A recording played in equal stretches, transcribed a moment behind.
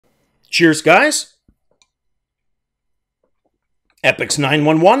Cheers, guys. Epix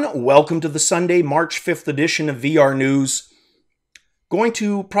 911, welcome to the Sunday, March 5th edition of VR News. Going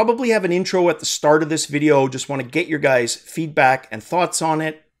to probably have an intro at the start of this video. Just want to get your guys' feedback and thoughts on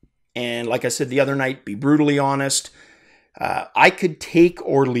it. And like I said the other night, be brutally honest. I could take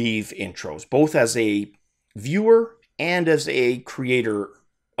or leave intros, both as a viewer and as a creator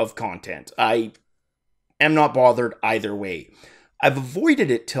of content. I am not bothered either way. I've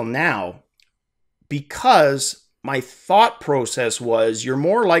avoided it till now because my thought process was you're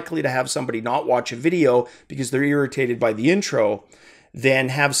more likely to have somebody not watch a video because they're irritated by the intro than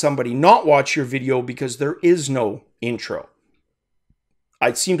have somebody not watch your video because there is no intro.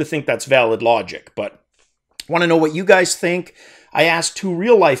 I seem to think that's valid logic, but I want to know what you guys think. I asked two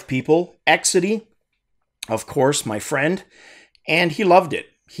real-life people, Exidy, of course, my friend, and he loved it.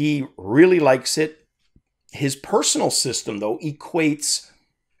 He really likes it. His personal system, though, equates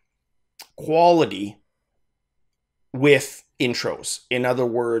quality with intros. In other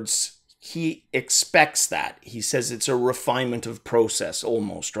words, he expects that. He says it's a refinement of process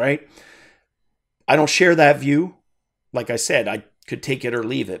almost, right? I don't share that view. Like I said, I could take it or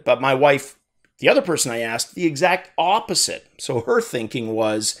leave it. But my wife, the other person I asked, the exact opposite. So her thinking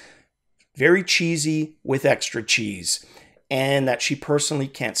was very cheesy with extra cheese. And that she personally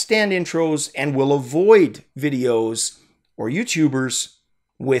can't stand intros and will avoid videos or YouTubers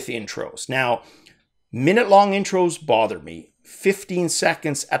with intros. Now, minute-long intros bother me. 15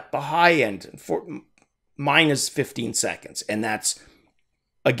 seconds at the high end. Mine is 15 seconds. And that's,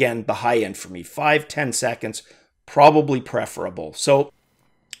 again, the high end for me. 5-10 seconds, probably preferable. So,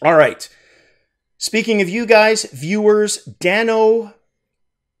 all right. Speaking of you guys, viewers, Dano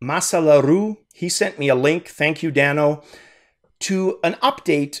Masalaru, he sent me a link. Thank you, Dano. To an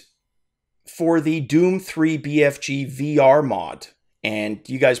update for the Doom 3 BFG VR mod. And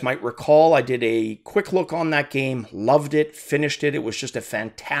you guys might recall I did a quick look on that game, loved it, finished it. It was just a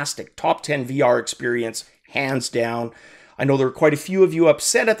fantastic top 10 VR experience, hands down. I know there were quite a few of you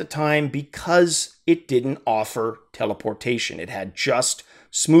upset at the time because it didn't offer teleportation. It had just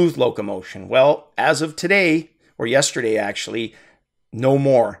smooth locomotion. Well, as of today, or yesterday actually, no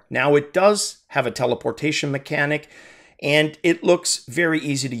more. Now it does have a teleportation mechanic, and it looks very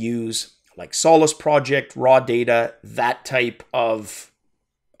easy to use, like Solus Project, raw data, that type of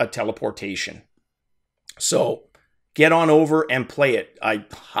a teleportation. So get on over and play it. I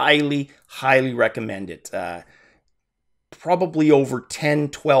highly, highly recommend it. Probably over 10,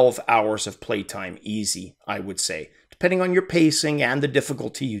 12 hours of playtime, easy, I would say. Depending on your pacing and the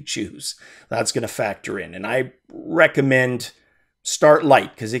difficulty you choose. That's going to factor in. And I recommend start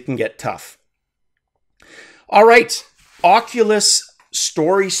light because it can get tough. All right. Oculus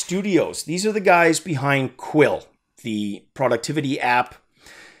Story Studios. These are the guys behind Quill, the productivity app.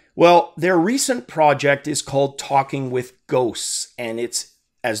 Well, their recent project is called Talking with Ghosts, and it's,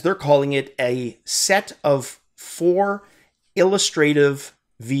 as they're calling it, a set of 4 illustrative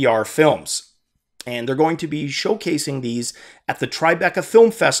VR films. And they're going to be showcasing these at the Tribeca Film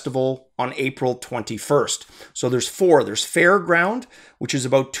Festival on April 21st. So there's 4. There's Fairground, which is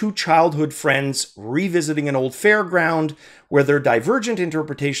about 2 childhood friends revisiting an old fairground where their divergent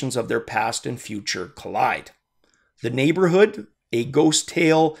interpretations of their past and future collide. The Neighborhood, a ghost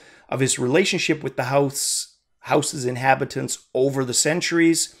tale of his relationship with the house's inhabitants over the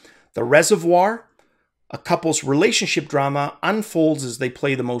centuries. The Reservoir, a couple's relationship drama unfolds as they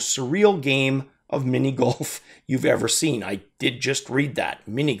play the most surreal game of mini golf you've ever seen. I did just read that.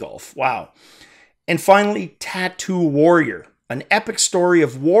 Mini golf. Wow. And finally, Tattoo Warrior, an epic story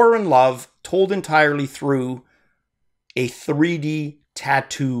of war and love told entirely through a 3D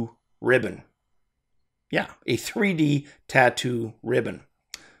tattoo ribbon. Yeah, a 3D tattoo ribbon.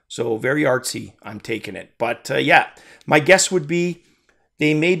 So very artsy, I'm taking it. But yeah, my guess would be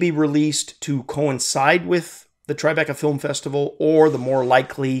they may be released to coincide with the Tribeca Film Festival, or the more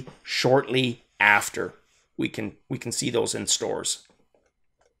likely, shortly after. We can see those in stores.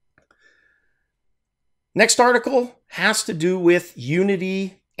 Next article has to do with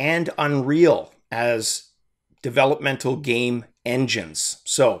Unity and Unreal as developmental game engines.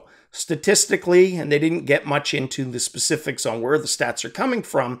 So statistically, and they didn't get much into the specifics on where the stats are coming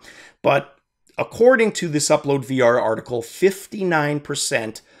from, but according to this Upload VR article,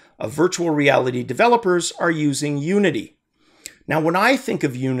 59% of virtual reality developers are using Unity. Now, when I think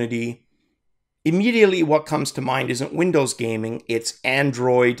of Unity, immediately what comes to mind isn't Windows gaming, it's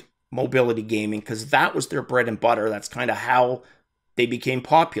Android mobility gaming, because that was their bread and butter. That's kind of how they became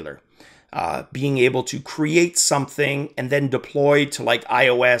popular. Being able to create something and then deploy to like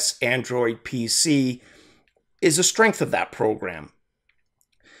iOS, Android, PC is a strength of that program.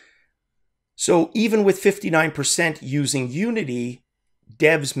 So even with 59% using Unity,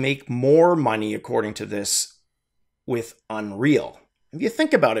 devs make more money, according to this, with Unreal. If you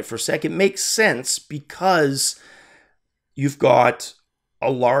think about it for a second, it makes sense because you've got a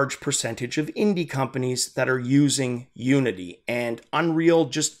large percentage of indie companies that are using Unity, and Unreal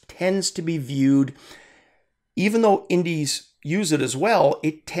just tends to be viewed, even though indies use it as well,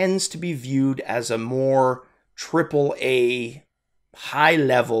 it tends to be viewed as a more AAA,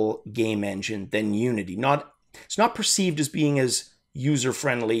 high-level game engine than Unity. It's not perceived as being as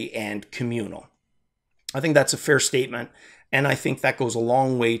user-friendly and communal. I think that's a fair statement, and I think that goes a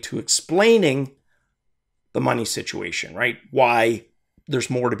long way to explaining the money situation, right? Why there's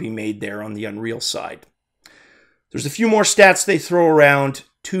more to be made there on the Unreal side. There's a few more stats they throw around,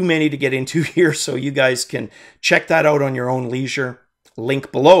 too many to get into here, so you guys can check that out on your own leisure.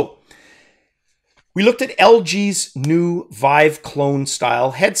 Link below. We looked at LG's new Vive clone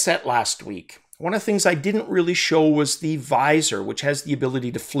style headset last week. One of the things I didn't really show was the visor, which has the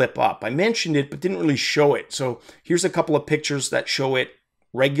ability to flip up. I mentioned it, but didn't really show it. So here's a couple of pictures that show it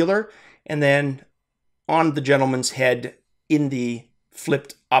regular, and then on the gentleman's head in the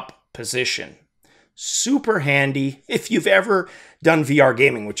flipped up position. Super handy if you've ever done VR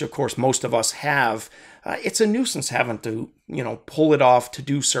gaming, which of course most of us have. It's a nuisance having to, pull it off to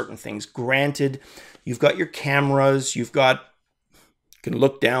do certain things. Granted, you've got your cameras, you can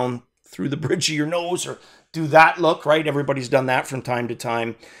look down through the bridge of your nose or do that look, right? Everybody's done that from time to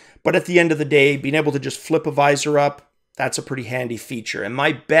time. But at the end of the day, being able to just flip a visor up, that's a pretty handy feature. And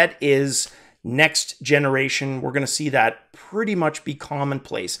my bet is next generation, we're going to see that pretty much be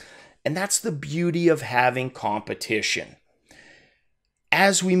commonplace. And that's the beauty of having competition.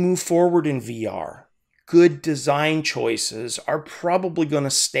 As we move forward in VR, good design choices are probably going to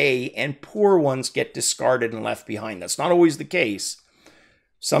stay and poor ones get discarded and left behind. That's not always the case.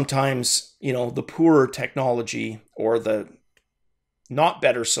 Sometimes, the poorer technology or the not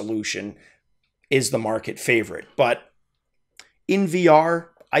better solution is the market favorite. But in VR,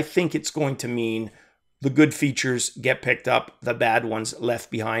 I think it's going to mean the good features get picked up, the bad ones left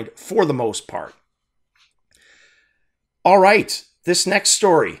behind for the most part. All right, this next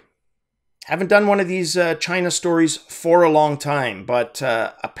story. Haven't done one of these China stories for a long time, but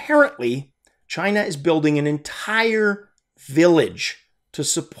apparently China is building an entire village to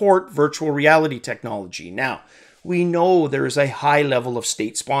support virtual reality technology. Now, we know there is a high level of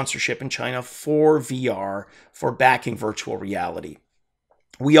state sponsorship in China for VR, for backing virtual reality.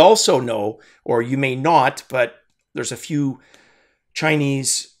 We also know, or you may not, but there's a few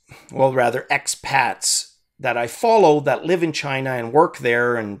Chinese, expats that I follow that live in China and work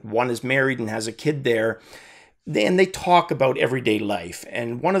there, and one is married and has a kid there, and they talk about everyday life.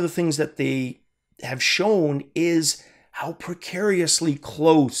 And one of the things that they have shown is how precariously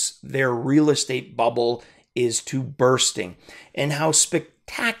close their real estate bubble is to bursting, and how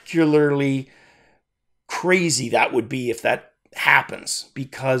spectacularly crazy that would be if that happens,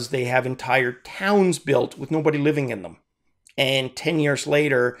 because they have entire towns built with nobody living in them. And 10 years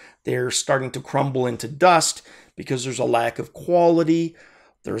later, they're starting to crumble into dust because there's a lack of quality.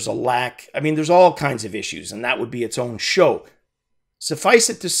 There's all kinds of issues, and that would be its own show. Suffice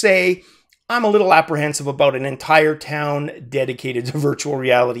it to say, I'm a little apprehensive about an entire town dedicated to virtual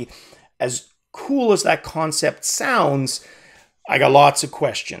reality. As cool as that concept sounds, I got lots of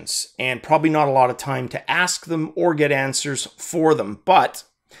questions and probably not a lot of time to ask them or get answers for them. But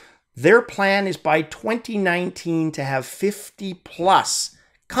their plan is by 2019 to have 50 plus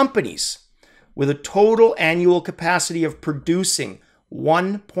companies with a total annual capacity of producing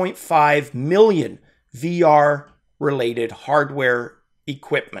 1.5 million VR-related hardware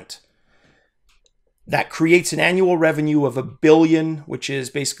equipment. That creates an annual revenue of $1 billion, which is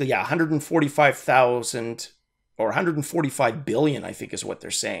basically 145,000 or 145 billion, I think is what they're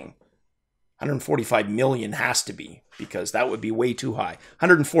saying. 145 million has to be, because that would be way too high.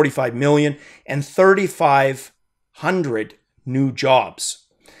 145 million and 3,500 new jobs.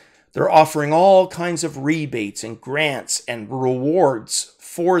 They're offering all kinds of rebates and grants and rewards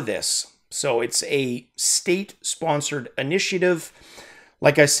for this. So it's a state-sponsored initiative.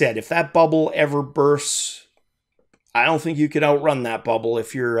 Like I said, if that bubble ever bursts, I don't think you could outrun that bubble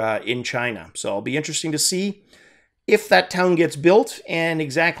if you're in China. So it'll be interesting to see if that town gets built and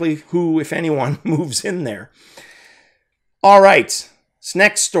exactly who, if anyone, moves in there. All right, this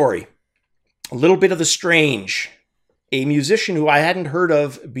next story. A little bit of the strange. A musician who I hadn't heard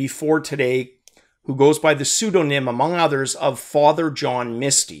of before today, who goes by the pseudonym, among others, of Father John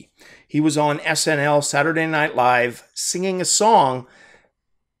Misty. He was on SNL, Saturday Night Live, singing a song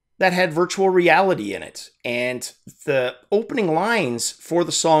that had virtual reality in it. And the opening lines for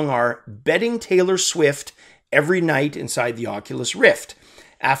the song are "Betting Taylor Swift every night inside the Oculus Rift,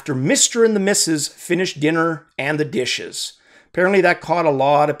 after Mr. and the Mrs. finished dinner and the dishes." Apparently that caught a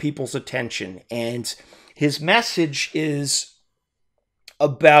lot of people's attention. And his message is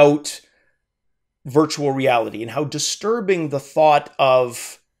about virtual reality and how disturbing the thought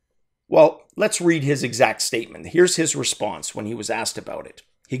of, well, let's read his exact statement. Here's his response when he was asked about it.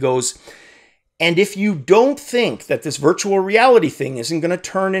 He goes, "And if you don't think that this virtual reality thing isn't going to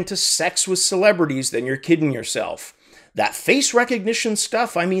turn into sex with celebrities, then you're kidding yourself. That face recognition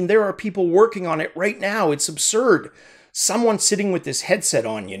stuff, I mean, there are people working on it right now. It's absurd. Someone sitting with this headset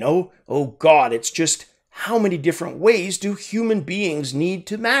on, you know? Oh God, it's just, how many different ways do human beings need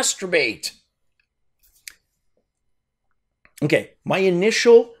to masturbate?" Okay, my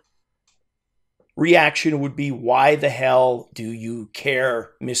initial reaction would be, why the hell do you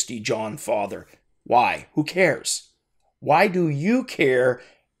care, Misty John Father? Why? Who cares? Why do you care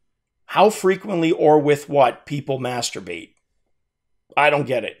how frequently or with what people masturbate? I don't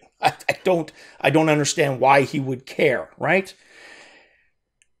get it. I don't understand why he would care, right?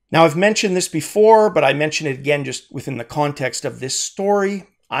 Now, I've mentioned this before, but I mention it again just within the context of this story.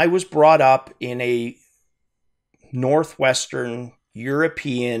 I was brought up in a Northwestern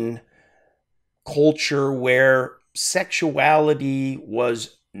European culture where sexuality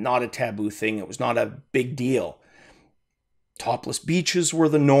was not a taboo thing. It was not a big deal. Topless beaches were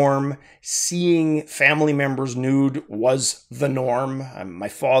the norm. Seeing family members nude was the norm. My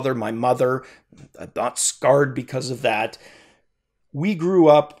father, my mother, I'm not scarred because of that. We grew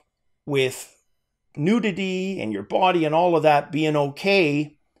up with nudity and your body and all of that being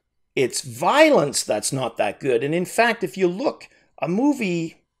okay. It's violence that's not that good. And in fact, if you look, a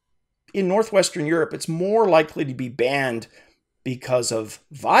movie in Northwestern Europe, it's more likely to be banned because of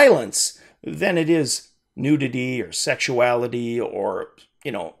violence than it is nudity or sexuality or,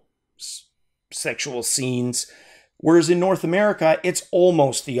 you know, sexual scenes. Whereas in North America, it's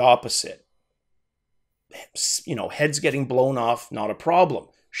almost the opposite. You know, heads getting blown off, not a problem.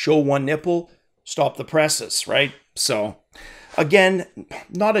 Show one nipple, stop the presses, right? So, again,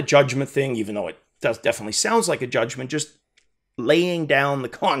 not a judgment thing, even though it does definitely sounds like a judgment, just laying down the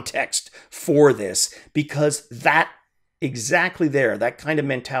context for this, because that exactly there, that kind of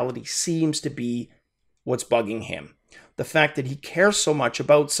mentality seems to be what's bugging him. The fact that he cares so much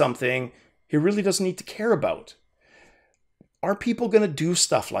about something he really doesn't need to care about. Are people going to do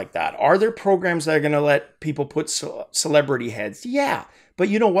stuff like that? Are there programs that are going to let people put celebrity heads? Yeah, but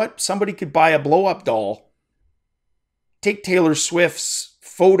you know what? Somebody could buy a blow-up doll, take Taylor Swift's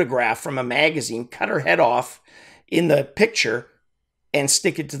photograph from a magazine, cut her head off in the picture, and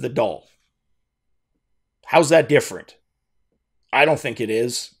stick it to the doll. How's that different? I don't think it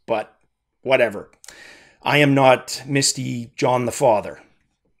is, but whatever. I am not Misty John the Father.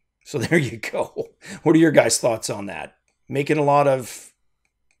 So there you go. What are your guys' thoughts on that? Making a lot of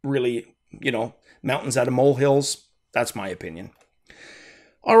really, you know, mountains out of molehills. That's my opinion.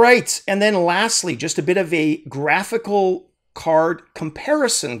 All right. And then lastly, just a bit of a graphical card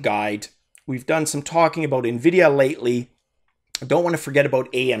comparison guide. We've done some talking about NVIDIA lately. I don't want to forget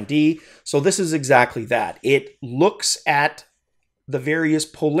about AMD. So this is exactly that. It looks at the various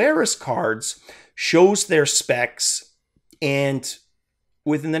Polaris cards, shows their specs, and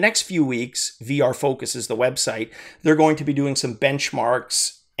within the next few weeks, VR Focus is the website, they're going to be doing some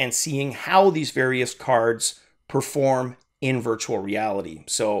benchmarks and seeing how these various cards perform in virtual reality.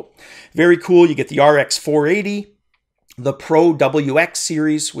 So very cool. You get the RX 480, the Pro WX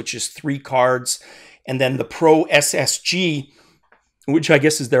series, which is 3 cards, and then the Pro SSG, which I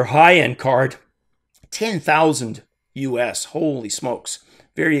guess is their high-end card, 10,000 US. Holy smokes.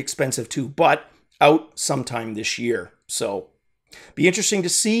 Very expensive too, but out sometime this year. So be interesting to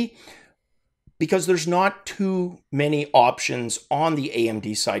see, because there's not too many options on the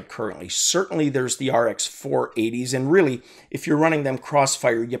AMD side currently. Certainly there's the RX 480s, and really, if you're running them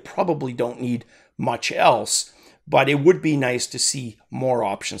crossfire, you probably don't need much else, but it would be nice to see more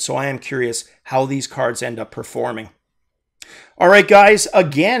options. So I am curious how these cards end up performing. All right, guys,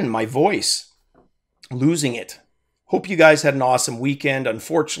 again, my voice, losing it. Hope you guys had an awesome weekend.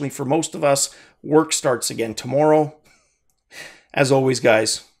 Unfortunately, for most of us, work starts again tomorrow. As always,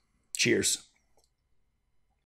 guys, cheers.